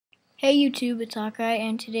Hey YouTube, it's Hawkeye,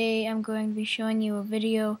 and today I'm going to be showing you a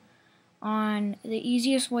video on the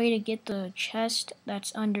easiest way to get the chest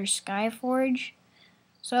that's under Skyforge.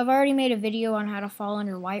 So I've already made a video on how to fall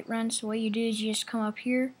under Whiterun, so what you do is you just come up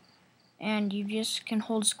here, and you just can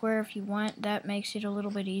hold square if you want. That makes it a little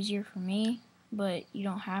bit easier for me, but you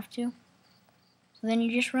don't have to. So then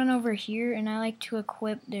you just run over here, and I like to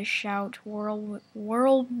equip this Shout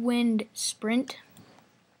Whirlwind Sprint.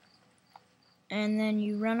 And then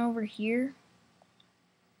you run over here,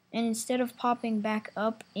 and instead of popping back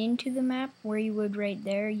up into the map where you would right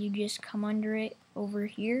there, you just come under it over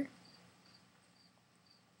here,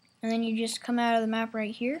 and then you just come out of the map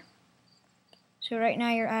right here. So right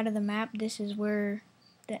now you're out of the map. This is where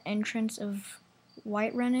the entrance of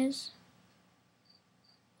Whiterun is.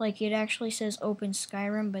 Like, it actually says open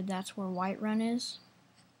Skyrim, but that's where Whiterun is.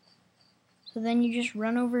 So then you just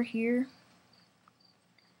run over here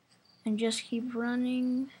and just keep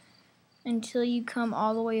running until you come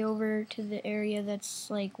all the way over to the area that's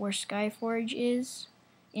like where Skyforge is,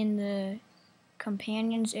 in the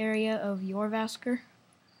companions area of Jorvaskr,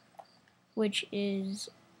 which is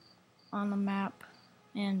on the map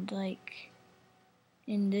and like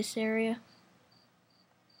in this area.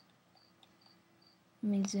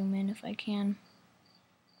 Let me zoom in if I can,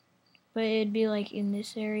 but it'd be like in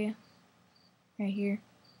this area right here.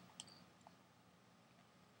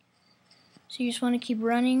 So you just want to keep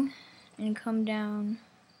running and come down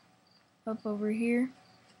up over here.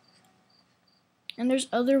 And there's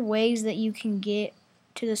other ways that you can get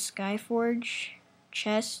to the Skyforge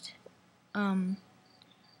chest,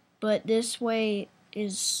 but this way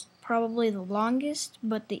is probably the longest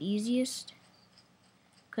but the easiest,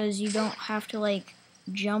 because you don't have to like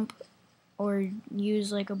jump or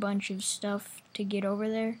use like a bunch of stuff to get over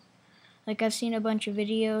there. Like, I've seen a bunch of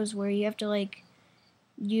videos where you have to like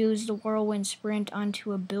use the whirlwind sprint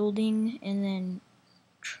onto a building and then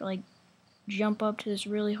like jump up to this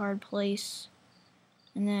really hard place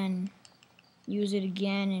and then use it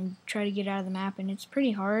again and try to get out of the map, and it's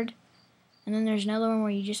pretty hard. And then there's another one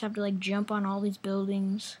where you just have to like jump on all these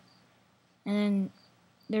buildings, and then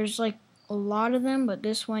there's like a lot of them, but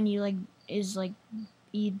this one you like is like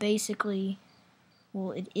basically,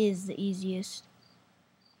 well, it is the easiest.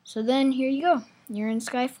 So then here you go, you're in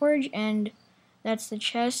Skyforge, and that's the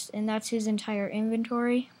chest, and that's his entire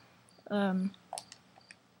inventory. Yorland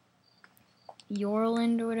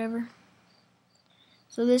or whatever.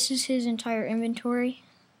 So this is his entire inventory.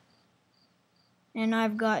 And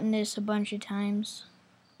I've gotten this a bunch of times.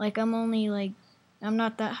 Like, I'm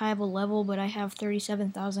not that high of a level, but I have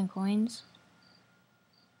 37,000 coins.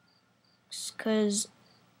 'Cause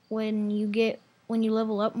when you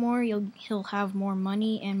level up more, he'll have more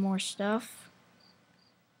money and more stuff.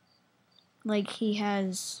 Like, he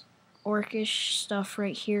has orcish stuff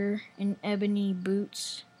right here and ebony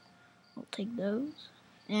boots. I'll take those.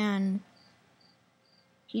 And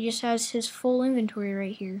he just has his full inventory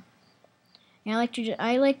right here. And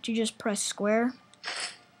I like to just press square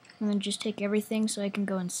and then just take everything so I can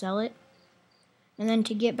go and sell it. And then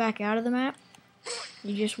to get back out of the map,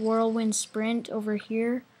 you just whirlwind sprint over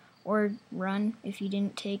here, or run if you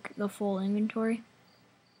didn't take the full inventory.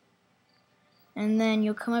 And then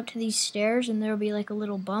you'll come up to these stairs, and there'll be like a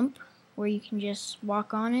little bump where you can just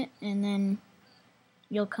walk on it, and then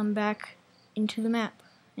you'll come back into the map,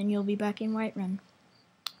 and you'll be back in Whiterun.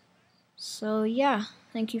 So yeah,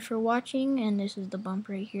 thank you for watching, and this is the bump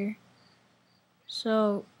right here.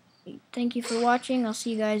 So thank you for watching. I'll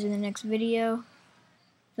see you guys in the next video.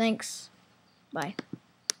 Thanks. Bye.